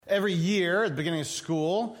Every year at the beginning of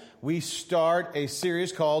school, we start a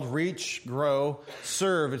series called Reach, Grow,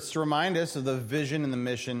 Serve. It's to remind us of the vision and the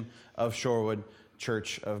mission of Shorewood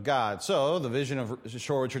Church of God. So the vision of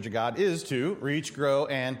Shorewood Church of God is to reach, grow,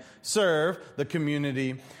 and serve the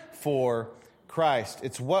community for Christ.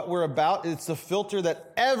 It's what we're about. It's the filter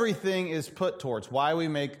that everything is put towards. Why we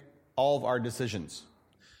make all of our decisions.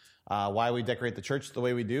 Why we decorate the church the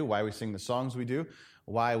way we do. Why we sing the songs we do.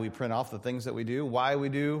 Why we print off the things that we do. Why we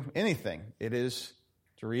do anything. It is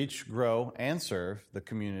to reach, grow, and serve the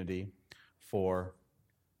community for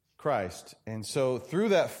Christ. And so through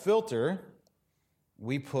that filter,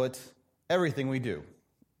 we put everything we do.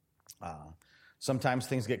 Sometimes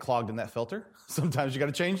things get clogged in that filter. Sometimes you got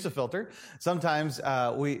to change the filter. Sometimes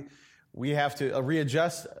we have to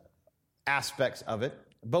readjust aspects of it.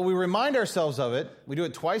 But we remind ourselves of it. We do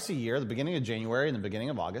it twice a year, the beginning of January and the beginning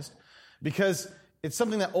of August, because it's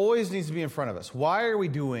something that always needs to be in front of us. Why are we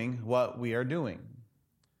doing what we are doing?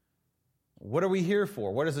 What are we here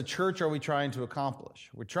for? What as a church are we trying to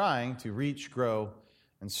accomplish? We're trying to reach, grow,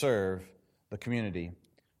 and serve the community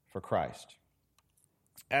for Christ.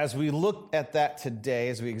 As we look at that today,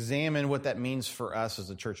 as we examine what that means for us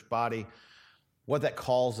as a church body, what that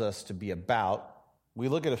calls us to be about, we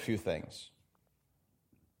look at a few things.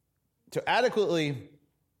 To adequately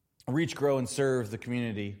reach, grow, and serve the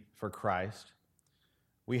community for Christ,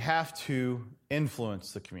 we have to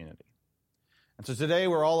influence the community. And so today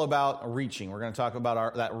we're all about reaching. We're going to talk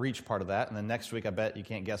about that reach part of that. And then next week, I bet you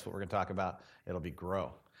can't guess what we're going to talk about. It'll be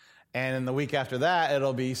grow. And in the week after that,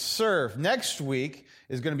 it'll be serve. Next week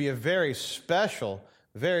is going to be a very special,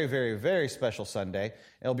 very, very, very special Sunday.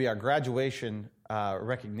 It'll be our graduation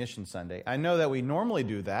recognition Sunday. I know that we normally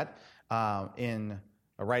do that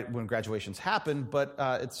right when graduations happen, but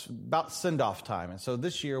it's about send-off time. And so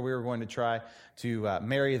this year we were going to try to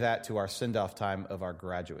marry that to our send-off time of our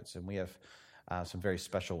graduates. And we have some very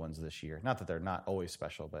special ones this year. Not that they're not always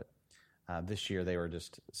special, but this year they were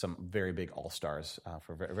just some very big all-stars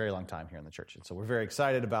for a very, very long time here in the church. And so we're very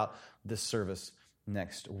excited about this service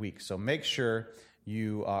next week. So make sure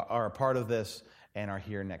you are a part of this and are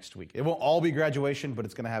here next week. It won't all be graduation, but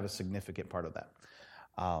it's going to have a significant part of that.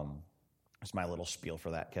 That's my little spiel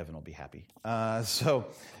for that. Kevin will be happy. So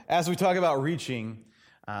as we talk about reaching,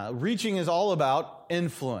 reaching is all about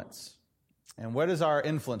influence. And what is our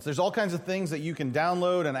influence? There's all kinds of things that you can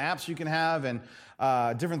download and apps you can have and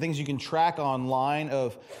different things you can track online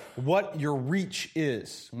of what your reach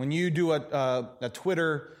is. When you do a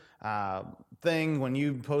Twitter thing, when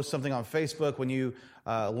you post something on Facebook, when you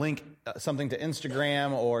link something to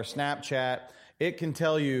Instagram or Snapchat, it can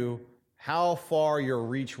tell you how far your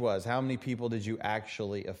reach was, how many people did you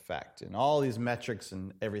actually affect, and all these metrics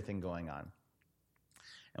and everything going on.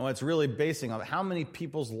 And what it's really basing on, how many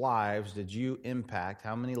people's lives did you impact,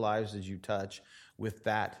 how many lives did you touch with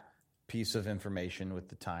that piece of information with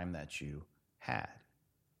the time that you had.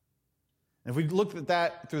 And if we look at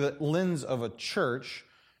that through the lens of a church,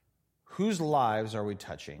 whose lives are we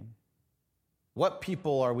touching? What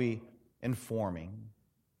people are we informing?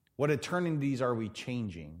 What eternities are we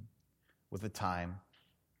changing with the time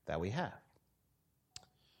that we have?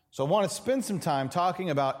 So I want to spend some time talking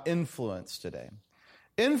about influence today.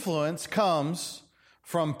 Influence comes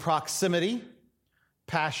from proximity,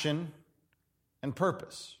 passion, and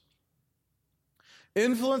purpose.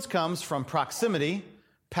 Influence comes from proximity,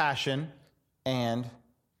 passion, and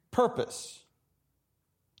purpose.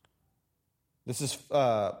 This is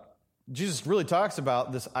Jesus really talks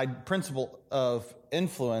about this principle of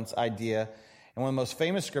influence idea in one of the most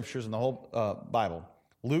famous scriptures in the whole Bible,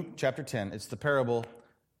 Luke chapter 10. It's the parable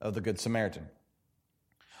of the Good Samaritan.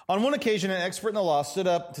 On one occasion, an expert in the law stood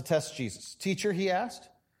up to test Jesus. "Teacher," he asked,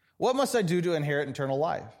 "what must I do to inherit eternal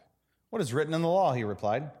life?" "What is written in the law?" he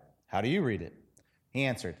replied. "How do you read it?" He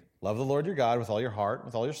answered, "Love the Lord your God with all your heart,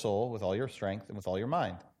 with all your soul, with all your strength, and with all your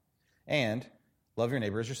mind. And love your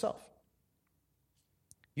neighbor as yourself."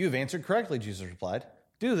 "You have answered correctly," Jesus replied.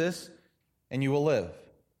 "Do this, and you will live."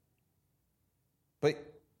 But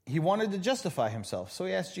he wanted to justify himself, so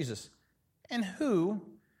he asked Jesus, "And who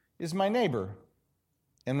is my neighbor?"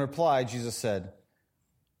 In reply, Jesus said,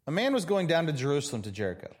 "A man was going down to Jerusalem to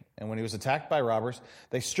Jericho, and when he was attacked by robbers,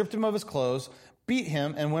 they stripped him of his clothes, beat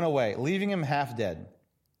him, and went away, leaving him half dead.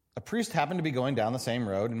 A priest happened to be going down the same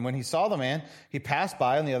road, and when he saw the man, he passed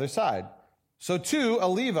by on the other side. So too, a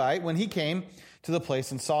Levite, when he came to the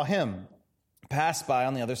place and saw him, passed by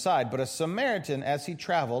on the other side. But a Samaritan, as he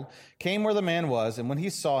traveled, came where the man was, and when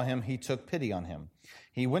he saw him, he took pity on him.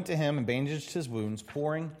 He went to him and bandaged his wounds,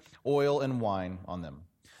 pouring oil and wine on them.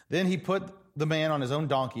 Then he put the man on his own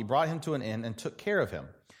donkey, brought him to an inn, and took care of him.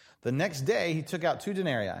 The next day, he took out 2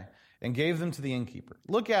 denarii and gave them to the innkeeper.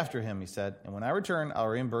 Look after him, he said, and when I return, I'll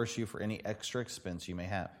reimburse you for any extra expense you may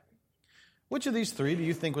have. Which of these 3 do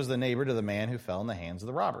you think was the neighbor to the man who fell in the hands of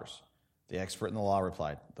the robbers? The expert in the law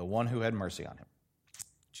replied, the one who had mercy on him.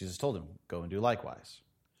 Jesus told him, go and do likewise.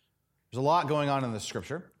 There's a lot going on in this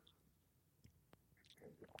scripture.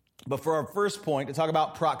 But for our first point, to talk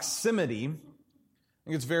about proximity, I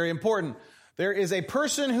think it's very important. There is a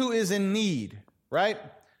person who is in need, right?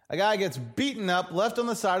 A guy gets beaten up, left on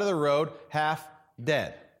the side of the road, half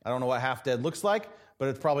dead. I don't know what half dead looks like, but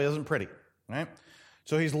it probably isn't pretty, right?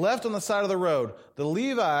 So he's left on the side of the road. The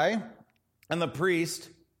Levi and the priest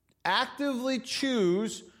actively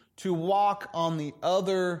choose to walk on the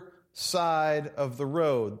other side of the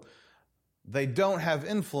road. They don't have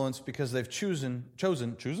influence because they've chosen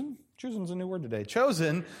is a new word today,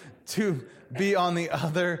 chosen to be on the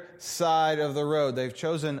other side of the road. They've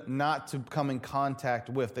chosen not to come in contact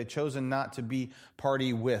with. They've chosen not to be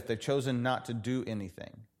party with. They've chosen not to do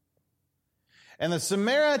anything. And the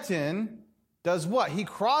Samaritan does what? He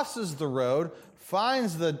crosses the road,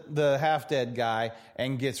 finds the half-dead guy,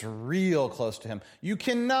 and gets real close to him. You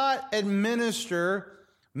cannot administer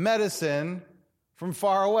medicine from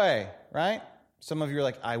far away, right? Some of you are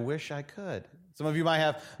like, I wish I could. Some of you might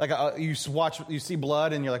have, like, you see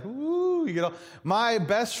blood, and you're like, ooh, you get all. My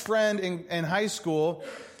best friend in high school,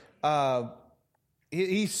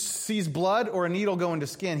 he sees blood or a needle go into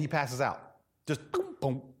skin, he passes out. Just boom,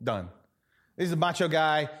 boom, done. He's a macho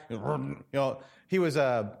guy. He was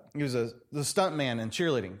the stunt man in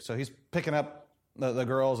cheerleading. So he's picking up the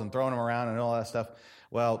girls and throwing them around and all that stuff.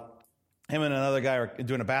 Well, him and another guy are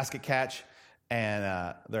doing a basket catch,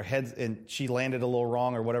 and their heads, and she landed a little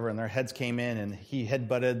wrong or whatever, and their heads came in, and he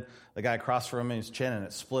headbutted the guy across from him in his chin, and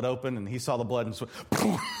it split open, and he saw the blood, and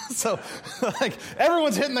so like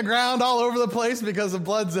everyone's hitting the ground all over the place because the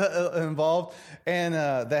blood's involved, and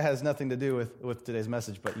that has nothing to do with today's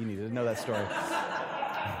message, but you needed to know that story.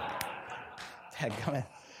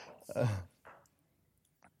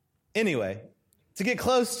 Anyway, to get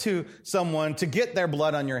close to someone, to get their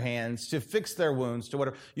blood on your hands, to fix their wounds, to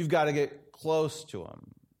whatever, you've got to get close to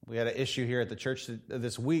them. We had an issue here at the church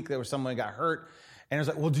this week. There was someone who got hurt, and it was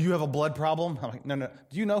like, well, do you have a blood problem? I'm like, no. Do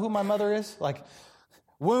you know who my mother is? Like,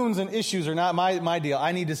 wounds and issues are not my deal.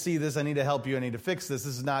 I need to see this. I need to help you. I need to fix this.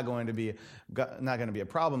 This is not going to be a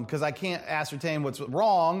problem because I can't ascertain what's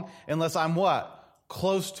wrong unless I'm what?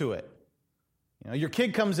 Close to it. You know, your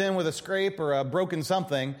kid comes in with a scrape or a broken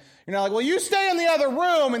something. You're not like, well, you stay in the other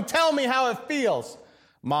room and tell me how it feels.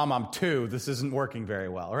 Mom, I'm 2. This isn't working very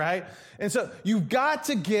well, right? And so you've got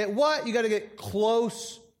to get what? You got to get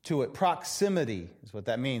close to it. Proximity is what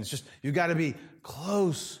that means. Just you've got to be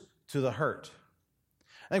close to the hurt.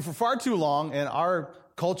 I think for far too long in our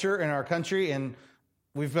culture, in our country, and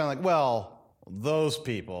we've been like, well, those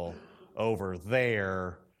people over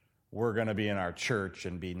there, we're going to be in our church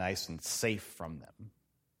and be nice and safe from them.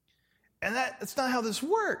 And that's not how this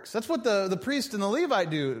works. That's what the priest and the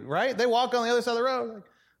Levite do, right? They walk on the other side of the road, like,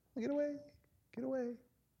 get away, get away.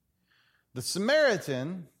 The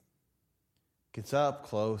Samaritan gets up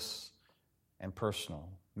close and personal,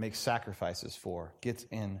 makes sacrifices for, gets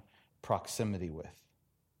in proximity with.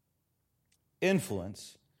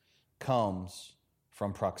 Influence comes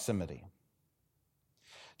from proximity.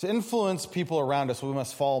 To influence people around us, we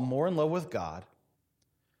must fall more in love with God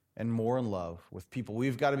and more in love with people.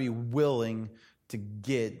 We've got to be willing to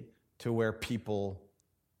get to where people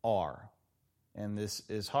are. And this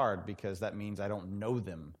is hard because that means I don't know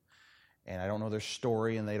them. And I don't know their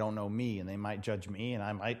story, and they don't know me. And they might judge me, and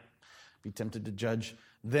I might be tempted to judge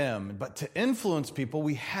them. But to influence people,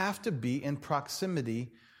 we have to be in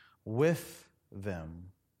proximity with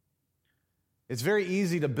them. It's very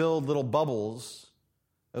easy to build little bubbles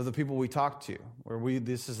of the people we talk to, where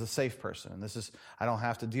this is a safe person, and I don't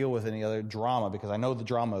have to deal with any other drama because I know the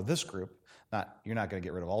drama of this group. You're not going to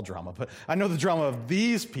get rid of all drama, but I know the drama of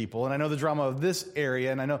these people, and I know the drama of this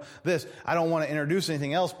area, and I know this. I don't want to introduce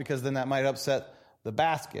anything else because then that might upset the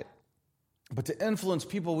basket. But to influence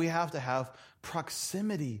people, we have to have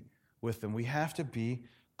proximity with them. We have to be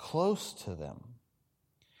close to them.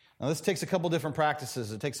 Now, this takes a couple different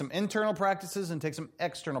practices. It takes some internal practices and takes some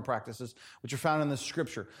external practices, which are found in the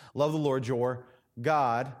scripture. Love the Lord your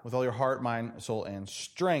God with all your heart, mind, soul, and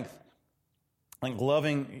strength. Like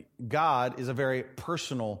loving God is a very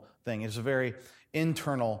personal thing. It's a very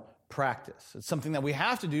internal practice. It's something that we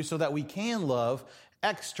have to do so that we can love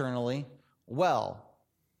externally well.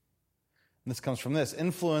 And this comes from this.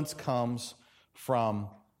 Influence comes from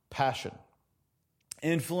passion.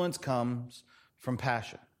 Influence comes from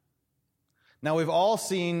passion. Now, we've all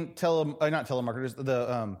seen not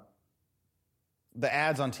telemarketers, the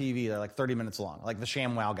ads on TV, they're like 30 minutes long, like the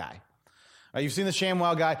ShamWow guy. You've seen the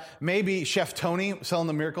ShamWow guy. Maybe Chef Tony selling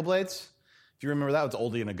the Miracle Blades. If you remember that, it's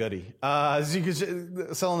oldie and a goodie. So you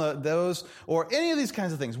could selling those or any of these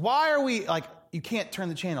kinds of things. Why are we like, you can't turn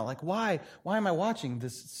the channel. Like, why am I watching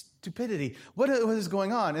this stupidity? What is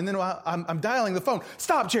going on? And then I'm dialing the phone.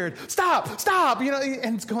 Stop, Jared. Stop.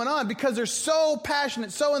 And it's going on because they're so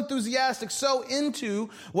passionate, so enthusiastic, so into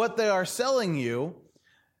what they are selling you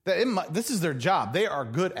that this is their job. They are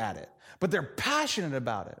good at it, but they're passionate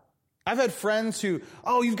about it. I've had friends who,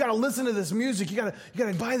 you've got to listen to this music. You got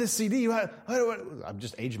to buy this CD. I'm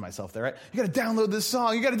just aging myself there, right? You got to download this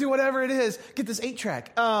song. You got to do whatever it is. Get this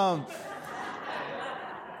 8-track.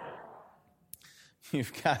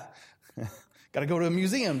 You've got to go to a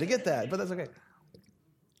museum to get that, but that's okay.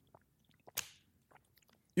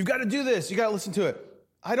 You've got to do this. You got to listen to it.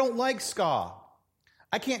 I don't like ska.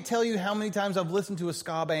 I can't tell you how many times I've listened to a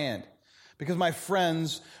ska band because my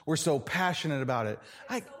friends were so passionate about it.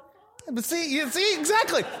 But see,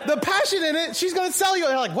 exactly. The passion in it, she's going to sell you.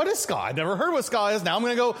 You're like, what is ska? I've never heard what ska is. Now I'm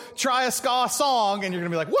going to go try a ska song, and you're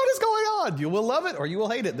going to be like, what is going on? You will love it or you will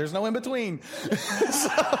hate it. There's no in between.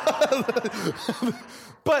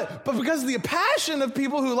 But because of the passion of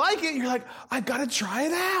people who like it, you're like, I've got to try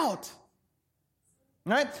it out.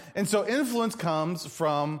 Right? And so influence comes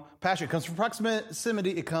from passion. It comes from proximity.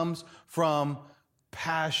 It comes from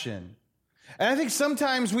passion. And I think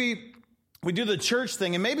sometimes we do the church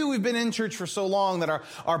thing, and maybe we've been in church for so long that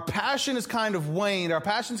our passion is kind of waned, our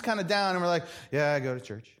passion's kind of down, and we're like, yeah, I go to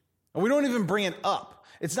church. And we don't even bring it up.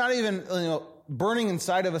 It's not even burning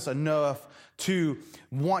inside of us enough to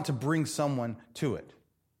want to bring someone to it.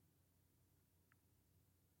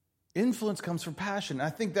 Influence comes from passion. I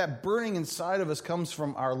think that burning inside of us comes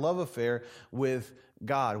from our love affair with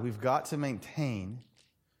God. We've got to maintain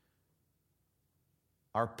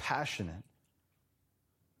our passionate,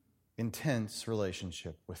 intense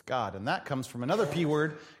relationship with God. And that comes from another P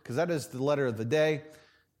word, because that is the letter of the day,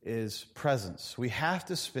 is presence. We have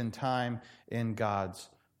to spend time in God's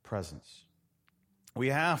presence. We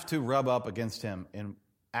have to rub up against Him in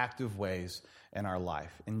active ways in our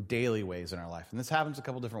life, in daily ways in our life. And this happens a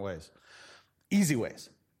couple different ways. Easy ways.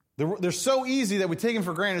 They're so easy that we take them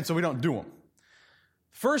for granted so we don't do them.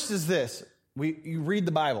 First is this. You read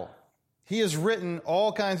the Bible. He has written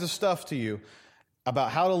all kinds of stuff to you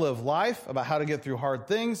about how to live life, about how to get through hard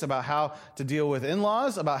things, about how to deal with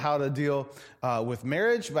in-laws, about how to deal with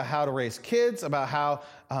marriage, about how to raise kids, about how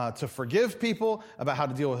to forgive people, about how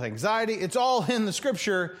to deal with anxiety. It's all in the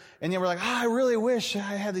Scripture, and yet we're like, I really wish I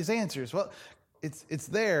had these answers. Well, it's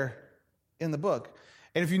there in the book.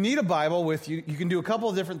 And if you need a Bible with you, you can do a couple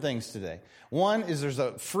of different things today. One is there's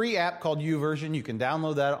a free app called YouVersion. You can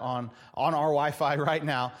download that on our Wi-Fi right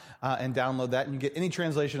now and download that, and you get any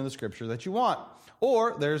translation of the Scripture that you want.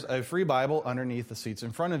 Or there's a free Bible underneath the seats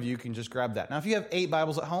in front of you. You can just grab that. Now, if you have 8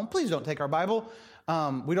 Bibles at home, please don't take our Bible.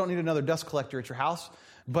 We don't need another dust collector at your house.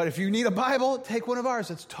 But if you need a Bible, take one of ours.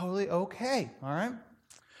 It's totally okay, all right?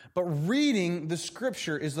 But reading the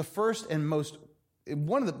Scripture is the first and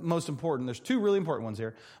one of the most important. There's 2 really important ones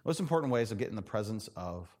here. Most important ways of getting the presence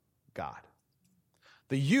of God.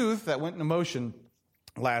 The youth that went into motion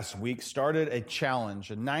last week started a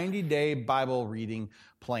challenge, a 90-day Bible reading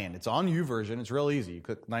plan. It's on YouVersion. It's real easy. You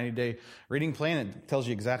click 90-day reading plan. It tells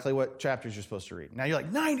you exactly what chapters you're supposed to read. Now you're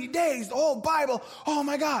like, 90 days, the whole Bible. Oh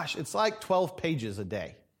my gosh. It's like 12 pages a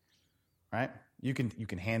day, right? You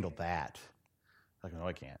can handle that. Like, no,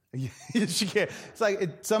 I can't. Yes, you can't. It's like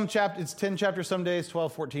it's 10 chapters some days,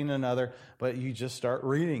 12, 14 another, but you just start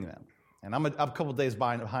reading them. And I'm a couple days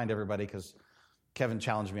behind everybody because Kevin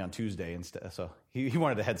challenged me on Tuesday instead, so he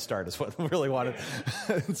wanted a head start is what he really wanted.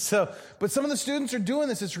 But some of the students are doing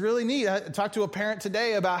this. It's really neat. I talked to a parent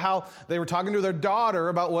today about how they were talking to their daughter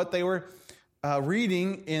about what they were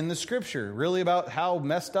reading in the Scripture, really about how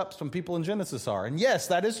messed up some people in Genesis are. And yes,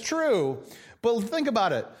 that is true, but think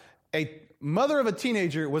about it. A mother of a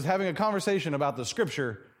teenager was having a conversation about the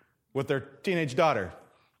Scripture with their teenage daughter.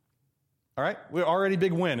 All right? We're already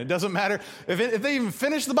big win. It doesn't matter. If they even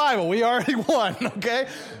finish the Bible, we already won, okay?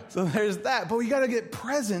 So there's that. But we got to get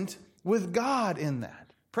present with God in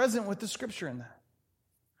that. Present with the Scripture in that.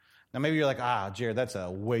 Now, maybe you're like, Jared, that's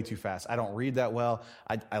way too fast. I don't read that well.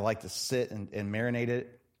 I like to sit and marinate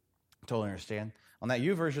it. Totally understand. On that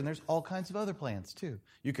YouVersion, there's all kinds of other plans, too.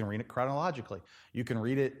 You can read it chronologically. You can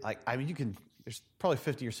read it, there's probably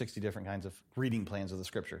 50 or 60 different kinds of reading plans of the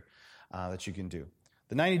Scripture that you can do.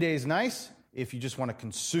 The 90 days is nice if you just want to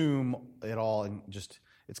consume it all and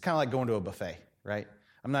it's kind of like going to a buffet, right?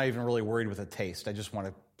 I'm not even really worried with a taste. I just want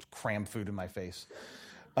to cram food in my face.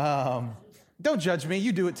 Don't judge me.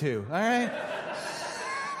 You do it too, all right?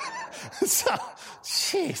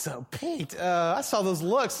 So Pete, I saw those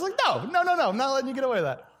looks. Like, no, I'm not letting you get away with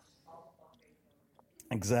that.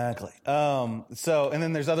 Exactly. And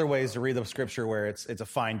then there's other ways to read the scripture where it's a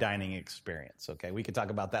fine dining experience. Okay, we can talk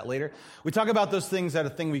about that later. We talk about those things at a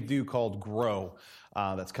thing we do called Grow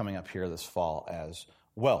that's coming up here this fall as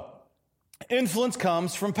well. Influence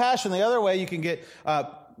comes from passion. The other way you can get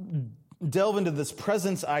delve into this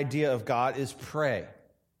presence idea of God is pray.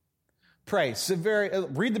 Pray.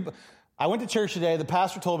 I went to church today. The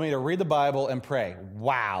pastor told me to read the Bible and pray.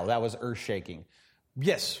 Wow, that was earth-shaking.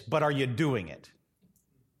 Yes, but are you doing it?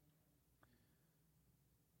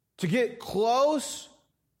 To get close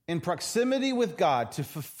in proximity with God, to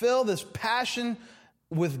fulfill this passion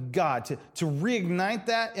with God, to reignite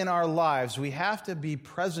that in our lives, we have to be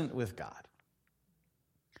present with God.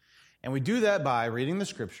 And we do that by reading the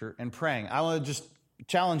scripture and praying. I want to just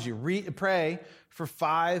challenge you, pray for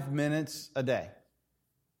 5 minutes a day.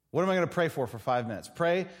 What am I going to pray for 5 minutes?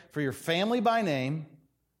 Pray for your family by name,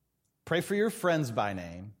 pray for your friends by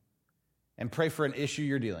name, and pray for an issue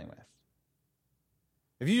you're dealing with.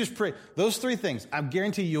 If you just pray those 3 things, I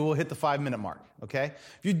guarantee you will hit the 5-minute mark, okay?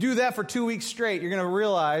 If you do that for 2 weeks straight, you're going to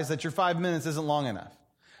realize that your 5 minutes isn't long enough.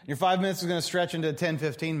 Your 5 minutes is going to stretch into 10,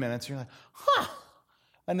 15 minutes. You're like,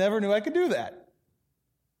 I never knew I could do that.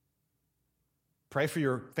 Pray for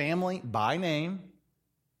your family by name.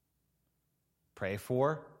 Pray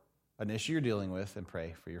for an issue you're dealing with, and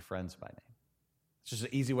pray for your friends by name. It's just an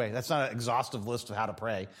easy way. That's not an exhaustive list of how to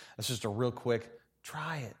pray. That's just a real quick,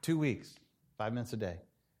 try it. 2 weeks, 5 minutes a day.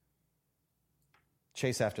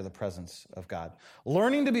 Chase after the presence of God.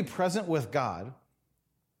 Learning to be present with God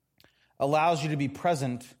allows you to be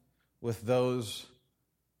present with those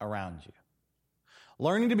around you.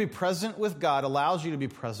 Learning to be present with God allows you to be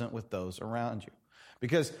present with those around you.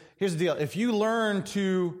 Because here's the deal. If you learn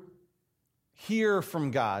to hear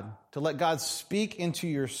from God, to let God speak into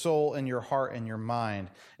your soul and your heart and your mind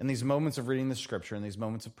in these moments of reading the scripture, in these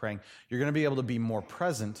moments of praying, you're going to be able to be more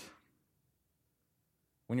present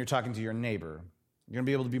when you're talking to your neighbor. You're going to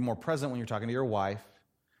be able to be more present when you're talking to your wife,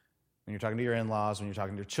 when you're talking to your in-laws, when you're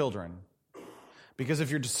talking to your children. Because if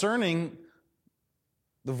you're discerning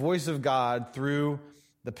the voice of God through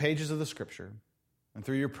the pages of the scripture and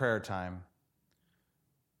through your prayer time,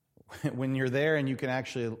 when you're there and you can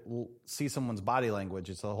actually see someone's body language,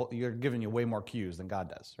 you're giving you way more cues than God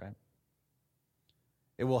does, right?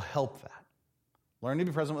 It will help that. Learning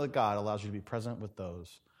to be present with God allows you to be present with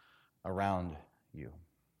those around you.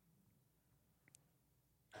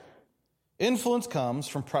 Influence comes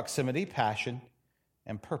from proximity, passion,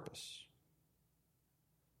 and purpose.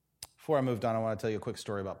 Before I moved on, I want to tell you a quick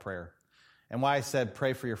story about prayer and why I said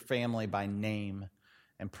pray for your family by name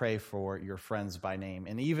and pray for your friends by name.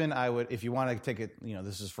 And even I would, if you want to take it,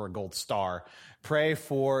 this is for a gold star, pray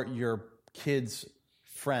for your kids'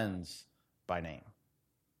 friends by name.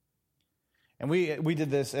 And we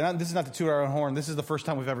did this, and this is not to toot our own horn. This is the first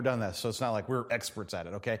time we've ever done this, so it's not like we're experts at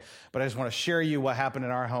it, okay? But I just want to share you what happened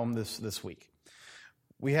in our home this week.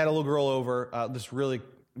 We had a little girl over, this really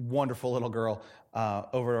wonderful little girl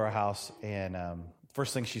over to our house, and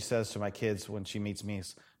first thing she says to my kids when she meets me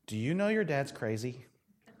is, "Do you know your dad's crazy?"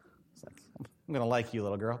 I'm going to like you,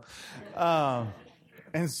 little girl.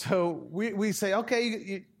 And so we say,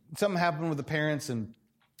 okay, something happened with the parents, and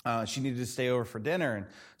she needed to stay over for dinner. And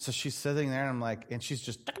so she's sitting there, and I'm like, and she's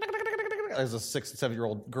just, as a 6 and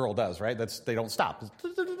 7-year-old girl does, right? They don't stop.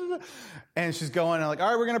 And she's going, and I'm like, all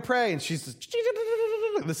right, we're going to pray. And she's just,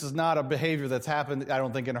 this is not a behavior that's happened, I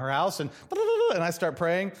don't think, in her house. And I start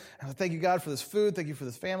praying. And I thank you, God, for this food. Thank you for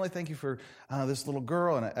this family. Thank you for this little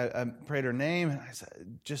girl. And I prayed her name. And I said,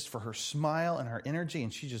 just for her smile and her energy.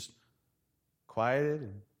 And she just quieted.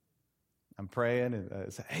 And I'm praying. And I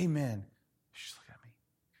said, amen. She's looking at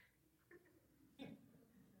me.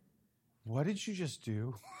 What did you just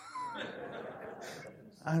do?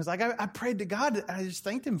 I was like, I prayed to God. And I just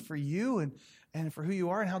thanked him for you and for who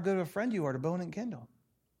you are and how good of a friend you are to Bowen and Kendall.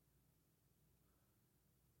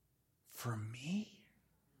 For me?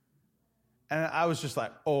 And I was just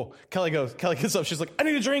like, oh, Kelly gets up. She's like, I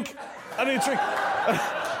need a drink. I need a drink.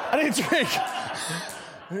 I need a drink.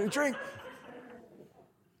 I need a drink.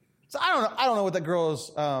 So I don't know what that girl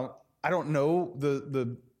is. I don't know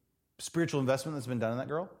the spiritual investment that's been done in that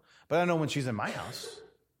girl. But I know when she's in my house.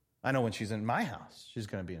 I know when she's in my house, she's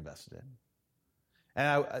going to be invested in.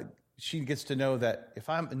 And she gets to know that if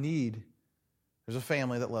I'm in need, there's a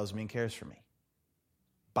family that loves me and cares for me.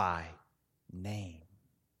 By name.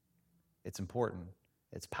 It's important.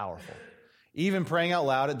 It's powerful. Even praying out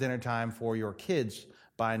loud at dinner time for your kids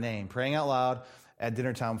by name. Praying out loud at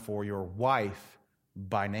dinner time for your wife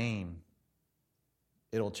by name.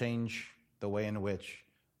 It'll change the way in which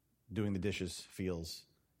doing the dishes feels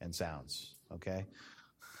and sounds, okay?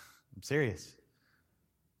 I'm serious.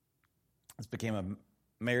 This became a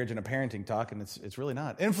marriage and a parenting talk, and it's really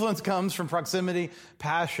not. Influence comes from proximity,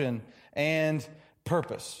 passion, and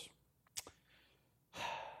purpose.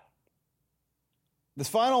 This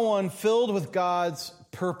final one, filled with God's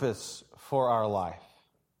purpose for our life.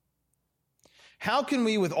 How can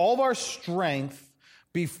we, with all of our strength,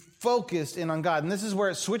 be focused in on God? And this is where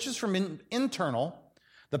it switches from internal.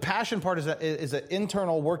 The passion part is an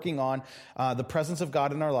internal working on the presence of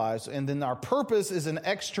God in our lives. And then our purpose is an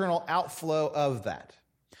external outflow of that.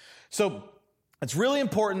 So it's really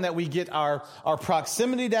important that we get our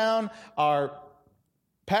proximity down, our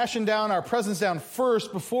passion down, our presence down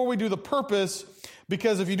first before we do the purpose.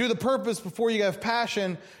 Because if you do the purpose before you have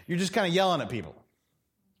passion, you're just kind of yelling at people.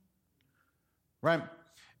 Right?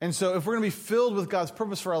 And so if we're going to be filled with God's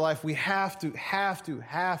purpose for our life, we have to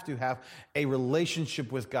have a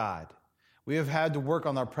relationship with God. We have had to work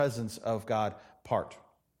on our presence of God part.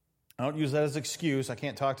 I don't use that as an excuse. I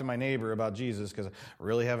can't talk to my neighbor about Jesus because I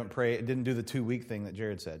really haven't prayed. Didn't do the 2-week thing that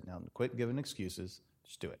Jared said. Now, quit giving excuses.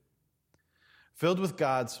 Just do it. Filled with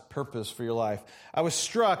God's purpose for your life. I was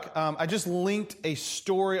struck. I just linked a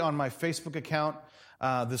story on my Facebook account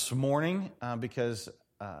this morning because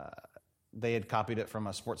they had copied it from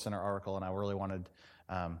a SportsCenter article, and I really wanted,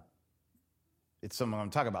 it's something I'm going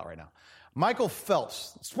to talk about right now. Michael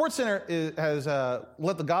Phelps. SportsCenter has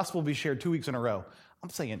let the gospel be shared 2 weeks in a row. I'm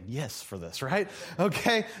saying yes for this, right?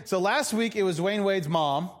 Okay, so last week it was Dwayne Wade's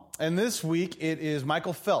mom, and this week it is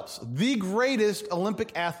Michael Phelps, the greatest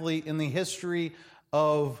Olympic athlete in the history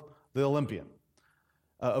of the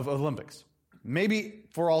of Olympics. Maybe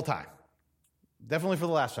for all time. Definitely for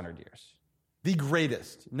the last 100 years. The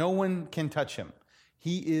greatest. No one can touch him.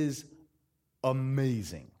 He is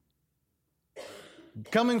amazing.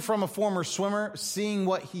 Coming from a former swimmer, seeing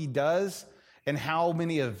what he does and how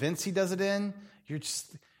many events he does it in, you're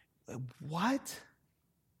just, what?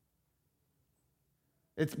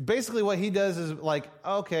 It's basically what he does is like,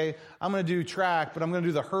 okay, I'm going to do track, but I'm going to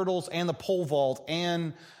do the hurdles and the pole vault,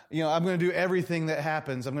 and I'm going to do everything that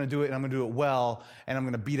happens. I'm going to do it, and I'm going to do it well, and I'm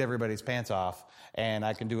going to beat everybody's pants off, and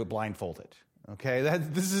I can do it blindfolded. Okay,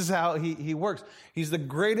 this is how he works. He's the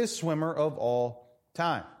greatest swimmer of all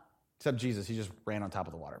time, except Jesus. He just ran on top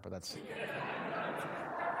of the water, but that's...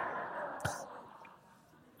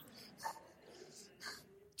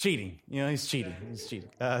 cheating. He's cheating.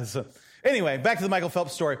 So anyway, back to the Michael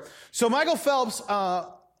Phelps story. So Michael Phelps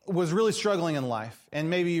was really struggling in life. And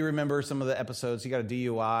maybe you remember some of the episodes. He got a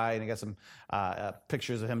DUI, and he got some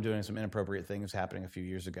pictures of him doing some inappropriate things happening a few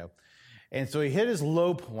years ago. And so he hit his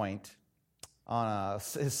low point on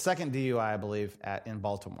his second DUI, I believe, in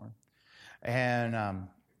Baltimore. And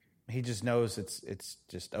he just knows it's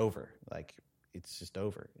just over. Like, it's just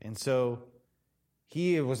over. And so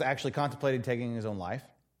he was actually contemplating taking his own life.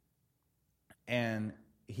 And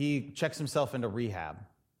he checks himself into rehab.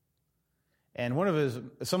 And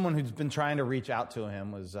someone who's been trying to reach out to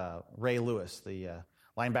him was Ray Lewis, the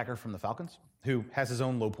linebacker from the Falcons, who has his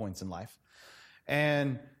own low points in life.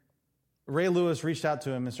 And Ray Lewis reached out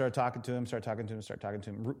to him and started talking to him,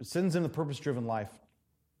 sends him the purpose-driven life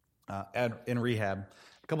in rehab.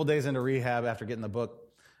 A couple days into rehab, after getting the book,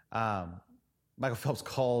 Michael Phelps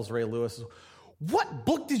calls Ray Lewis. What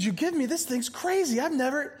book did you give me? This thing's crazy. I've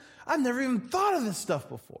never even thought of this stuff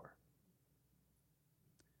before.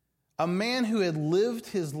 A man who had lived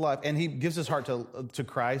his life, and he gives his heart to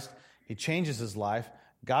Christ. He changes his life.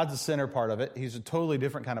 God's the center part of it. He's a totally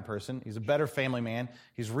different kind of person. He's a better family man.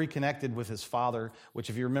 He's reconnected with his father,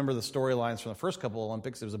 which if you remember the storylines from the first couple of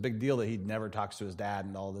Olympics, it was a big deal that he never talks to his dad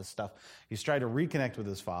and all this stuff. He's tried to reconnect with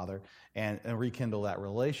his father and rekindle that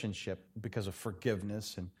relationship because of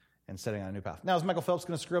forgiveness and setting on a new path. Now, is Michael Phelps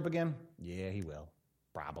going to screw up again? Yeah, he will.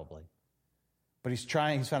 Probably. But he's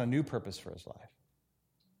found a new purpose for his life.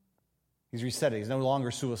 He's reset it. He's no longer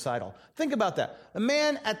suicidal. Think about that. A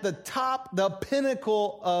man at the top, the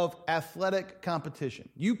pinnacle of athletic competition.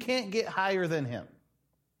 You can't get higher than him.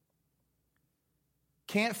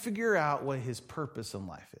 Can't figure out what his purpose in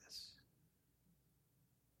life is.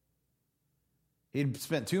 He'd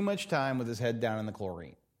spent too much time with his head down in the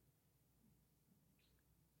chlorine.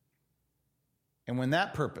 And when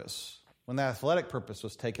that athletic purpose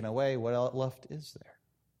was taken away, what left is there?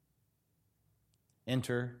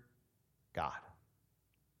 Enter God.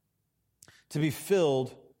 To be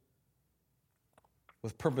filled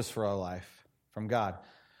with purpose for our life from God.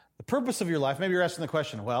 The purpose of your life, maybe you're asking the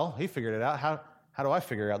question, well, he figured it out. How do I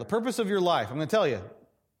figure it out? The purpose of your life, I'm going to tell you,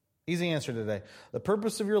 Easy answer today. The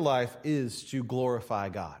purpose of your life is to glorify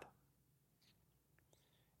God.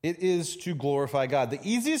 It is to glorify God. The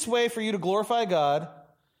easiest way for you to glorify God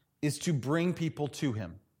is to bring people to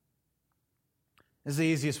Him. It's the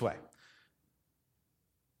easiest way.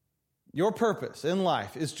 Your purpose in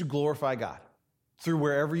life is to glorify God through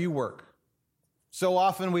wherever you work. So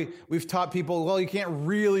often we've taught people, well, you can't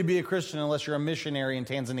really be a Christian unless you're a missionary in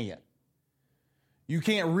Tanzania. You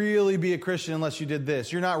can't really be a Christian unless you did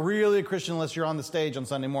this. You're not really a Christian unless you're on the stage on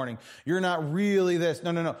Sunday morning. You're not really this.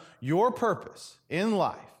 No. Your purpose in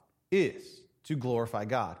life is to glorify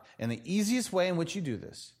God. And the easiest way in which you do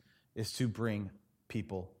this is to bring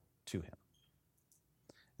people to Him.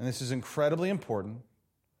 And this is incredibly important.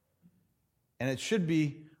 And it should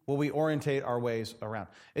be what we orientate our ways around.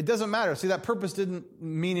 It doesn't matter. See, that purpose didn't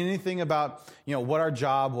mean anything about, what our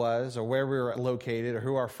job was or where we were located or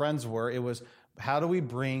who our friends were. It was, how do we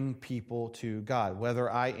bring people to God? Whether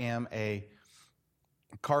I am a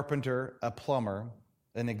carpenter, a plumber,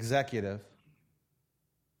 an executive,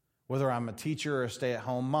 whether I'm a teacher or a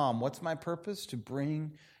stay-at-home mom, what's my purpose? To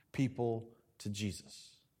bring people to Jesus.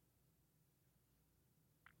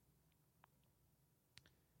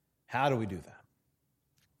 How do we do that?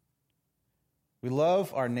 We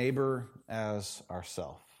love our neighbor as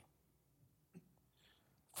ourselves.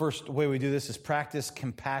 First way we do this is practice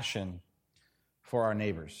compassion for our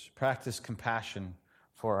neighbors. Practice compassion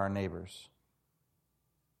for our neighbors.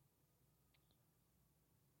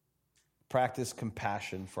 Practice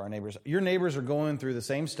compassion for our neighbors. Your neighbors are going through the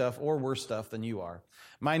same stuff or worse stuff than you are.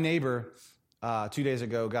 My neighbor 2 days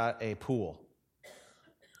ago got a pool,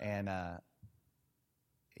 and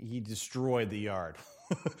he destroyed the yard.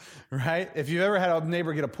 Right? If you've ever had a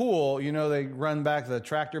neighbor get a pool, they run the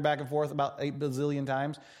tractor back and forth about 8 bazillion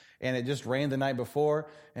times, and it just rained the night before,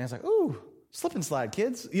 and it's like, ooh, slip and slide,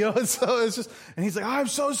 kids. And so it's just, and he's like, oh, I'm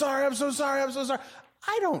so sorry.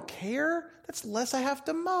 I don't care. That's less I have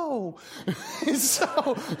to mow.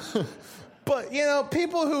 But,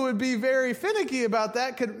 people who would be very finicky about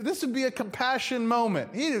that, this would be a compassion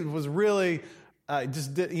moment. He was really,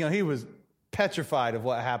 he was petrified of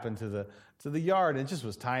what happened to the yard. It just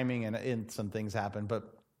was timing, and some things happened.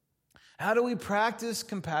 But how do we practice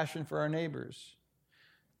compassion for our neighbors?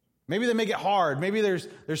 Maybe they make it hard. Maybe there's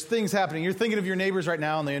things happening. You're thinking of your neighbors right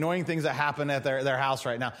now and the annoying things that happen at their house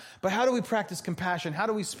right now. But how do we practice compassion? How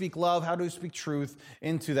do we speak love? How do we speak truth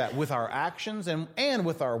into that with our actions and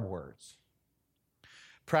with our words?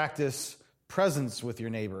 Practice presence with your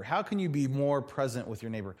neighbor. How can you be more present with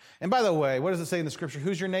your neighbor? And by the way, what does it say in the scripture?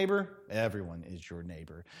 Who's your neighbor? Everyone is your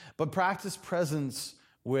neighbor. But practice presence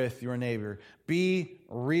with your neighbor. Be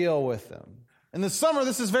real with them. In the summer,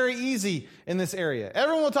 this is very easy in this area.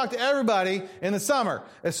 Everyone will talk to everybody in the summer.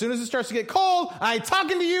 As soon as it starts to get cold, I ain't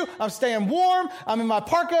talking to you. I'm staying warm. I'm in my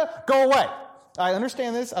parka. Go away. I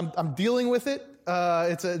understand this. I'm dealing with it.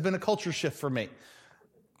 It's been a culture shift for me.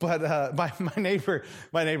 But my neighbor,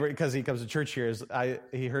 because he comes to church here,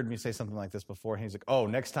 he heard me say something like this before. And he's like, oh,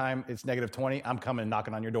 next time it's negative 20, I'm coming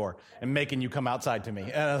knocking on your door and making you come outside to me.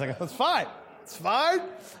 And I was like, that's fine. It's fine.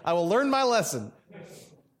 I will learn my lesson.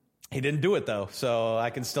 He didn't do it, though, so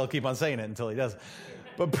I can still keep on saying it until he does.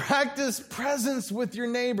 But practice presence with your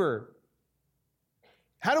neighbor.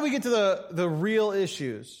 How do we get to the real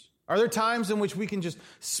issues? Are there times in which we can just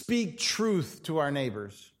speak truth to our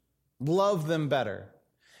neighbors, love them better?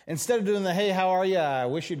 Instead of doing the, hey, how are you? I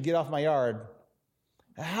wish you'd get off my yard.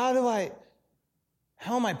 How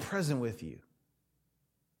am I present with you?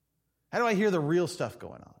 How do I hear the real stuff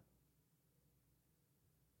going on?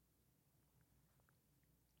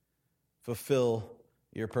 Fulfill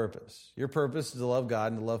your purpose. Your purpose is to love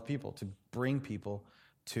God and to love people, to bring people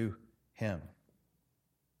to Him.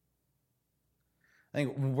 I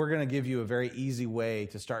think we're going to give you a very easy way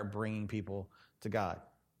to start bringing people to God.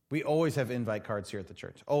 We always have invite cards here at the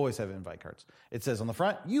church. Always have invite cards. It says on the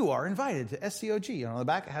front, you are invited to SCOG. And on the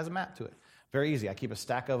back, it has a map to it. Very easy. I keep a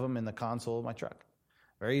stack of them in the console of my truck.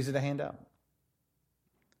 Very easy to hand out.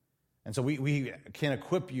 And so we can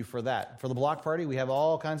equip you for that. For the block party, we have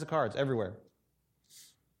all kinds of cards everywhere.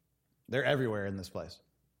 They're everywhere in this place.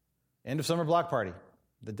 End of summer block party.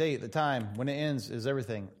 The date, the time, when it ends is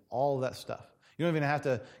everything. All of that stuff. You don't even have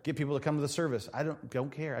to get people to come to the service. I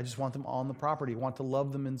don't care. I just want them on the property. I want to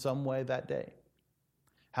love them in some way that day.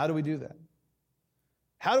 How do we do that?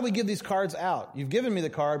 How do we give these cards out? You've given me the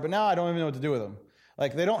card, but now I don't even know what to do with them.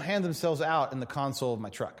 Like, they don't hand themselves out in the console of my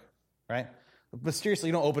truck, right? But seriously,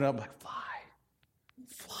 you don't open it up like, fly.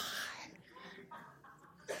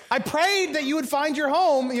 I prayed that you would find your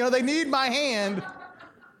home. They need my hand.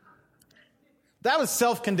 That was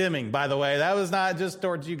self-condemning, by the way. That was not just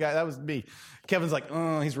towards you guys. That was me. Kevin's like,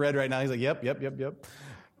 oh, he's red right now. He's like, yep.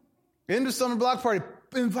 Into summer block party.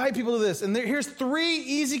 Invite people to this. And here's 3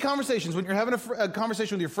 easy conversations. When you're having a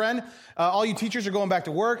conversation with your friend, all you teachers are going back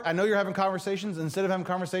to work. I know you're having conversations. Instead of having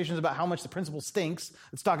conversations about how much the principal stinks,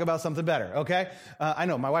 let's talk about something better, okay? I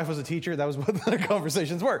know. My wife was a teacher. That was what the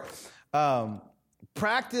conversations were.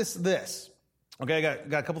 Practice this. Okay, I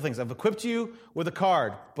got a couple things. I've equipped you with a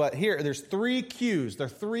card, but there's 3 cues. There are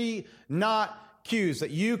 3 not cues that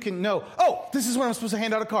you can know. Oh, this is when I'm supposed to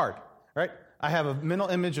hand out a card, right? I have a mental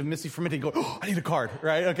image of Missy Fermenti going, oh, I need a card,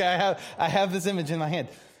 right? Okay, I have this image in my hand.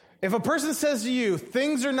 If a person says to you,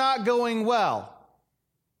 things are not going well,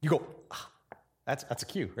 you go, that's a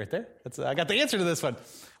cue right there. I got the answer to this one. Why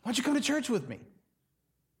don't you come to church with me?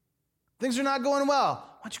 Things are not going well.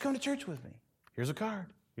 Why don't you come to church with me? Here's a card.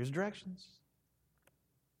 Here's directions.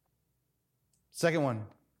 Second one,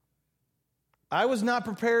 I was not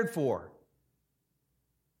prepared for.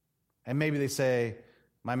 And maybe they say,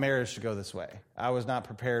 my marriage should go this way. I was not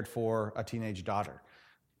prepared for a teenage daughter.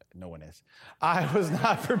 No one is. I was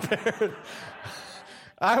not prepared.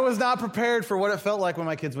 I was not prepared for what it felt like when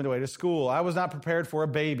my kids went away to school. I was not prepared for a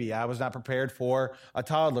baby. I was not prepared for a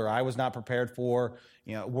toddler. I was not prepared for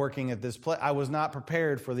working at this place. I was not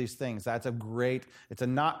prepared for these things. It's a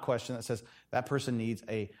not question that says that person needs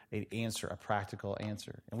an answer, a practical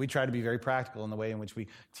answer. And we try to be very practical in the way in which we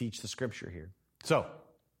teach the scripture here. So,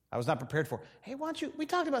 I was not prepared for, hey, we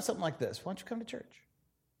talked about something like this. Why don't you come to church?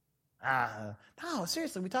 No,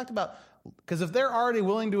 seriously, we talked about, because if they're already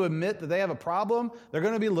willing to admit that they have a problem, they're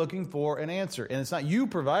going to be looking for an answer. And it's not you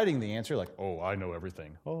providing the answer like, oh, I know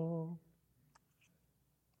everything. Oh,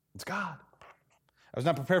 it's God. I was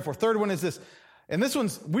not prepared for. Third one is this, and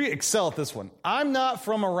we excel at this one. I'm not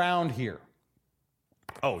from around here.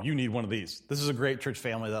 Oh, you need one of these. This is a great church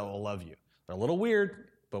family that will love you. They're a little weird,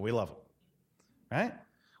 but we love them. Right?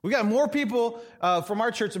 We got more people from our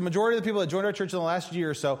church. The majority of the people that joined our church in the last year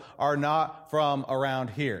or so are not from around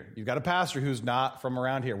here. You've got a pastor who's not from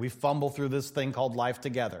around here. We fumble through this thing called life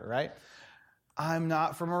together, right? I'm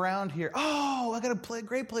not from around here. Oh, I got a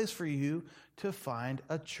great place for you to find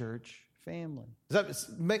a church family. Does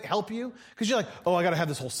that help you? Because you're like, oh, I got to have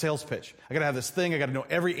this whole sales pitch. I got to have this thing. I got to know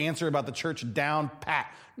every answer about the church down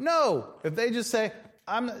pat. No. If they just say,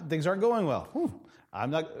 things aren't going well. I'm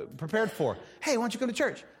not prepared for. Hey, why don't you go to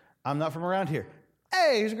church? I'm not from around here.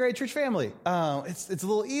 Hey, here's a great church family. It's a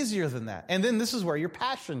little easier than that. And then this is where your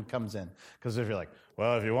passion comes in. Because if you're like,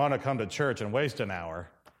 well, if you want to come to church and waste an hour.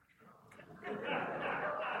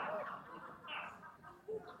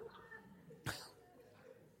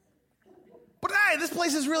 But hey, this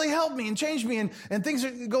place has really helped me and changed me and things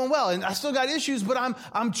are going well. And I still got issues, but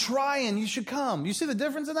I'm trying. You should come. You see the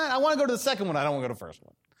difference in that? I want to go to the second one. I don't want to go to the first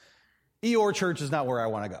one. Eeyore Church is not where I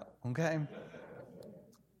want to go, okay?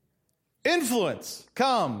 Influence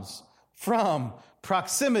comes from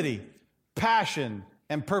proximity, passion,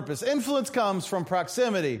 and purpose. Influence comes from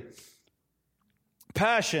proximity,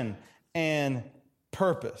 passion, and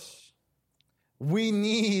purpose. We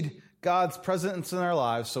need God's presence in our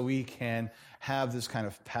lives so we can have this kind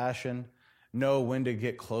of passion, know when to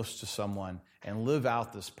get close to someone, and live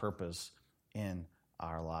out this purpose in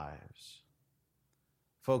our lives.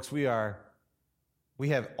 Folks, we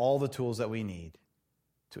have all the tools that we need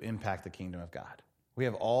to impact the kingdom of God. We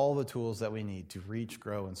have all the tools that we need to reach,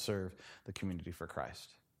 grow, and serve the community for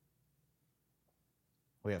Christ.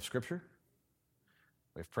 We have scripture,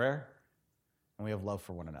 we have prayer, and we have love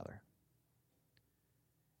for one another.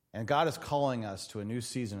 And God is calling us to a new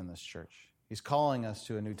season in this church. He's calling us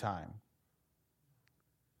to a new time.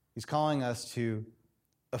 He's calling us to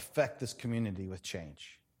affect this community with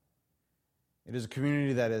change. It is a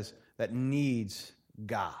community that needs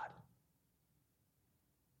God.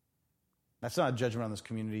 That's not a judgment on this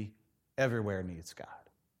community. Everywhere needs God.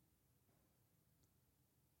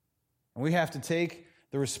 And we have to take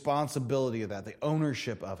the responsibility of that, the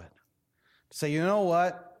ownership of it. To say, you know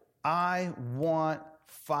what? I want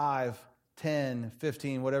 5, 10,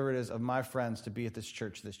 15, whatever it is, of my friends to be at this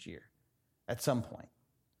church this year at some point.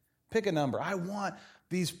 Pick a number. I want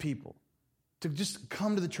these people to just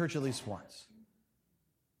come to the church at least once.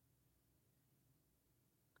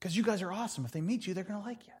 Because you guys are awesome. If they meet you, they're going to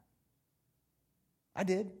like you. I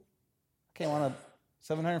did. I came on a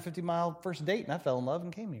 750-mile first date, and I fell in love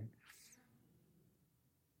and came here.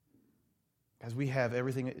 Because we have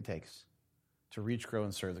everything it takes to reach, grow,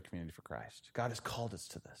 and serve the community for Christ. God has called us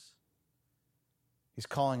to this. He's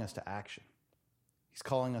calling us to action. He's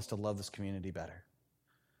calling us to love this community better,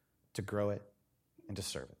 to grow it, and to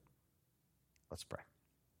serve it. Let's pray.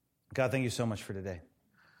 God, thank you so much for today.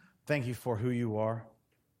 Thank you for who you are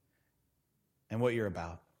and what you're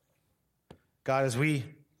about. God, as we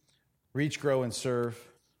reach, grow, and serve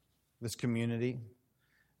this community,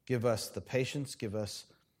 give us the patience, give us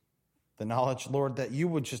the knowledge, Lord, that you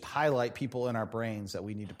would just highlight people in our brains that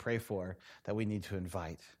we need to pray for, that we need to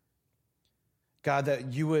invite. God,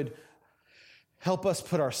 that you would help us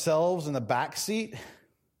put ourselves in the back seat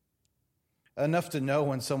enough to know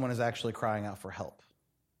when someone is actually crying out for help.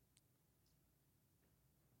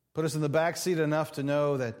 Put us in the back seat enough to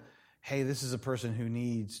know that, hey, this is a person who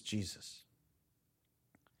needs Jesus.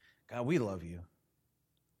 God, we love you.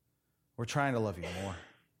 We're trying to love you more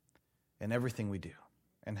in everything we do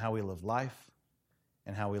and how we live life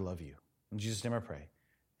and how we love you. In Jesus' name I pray,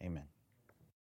 amen.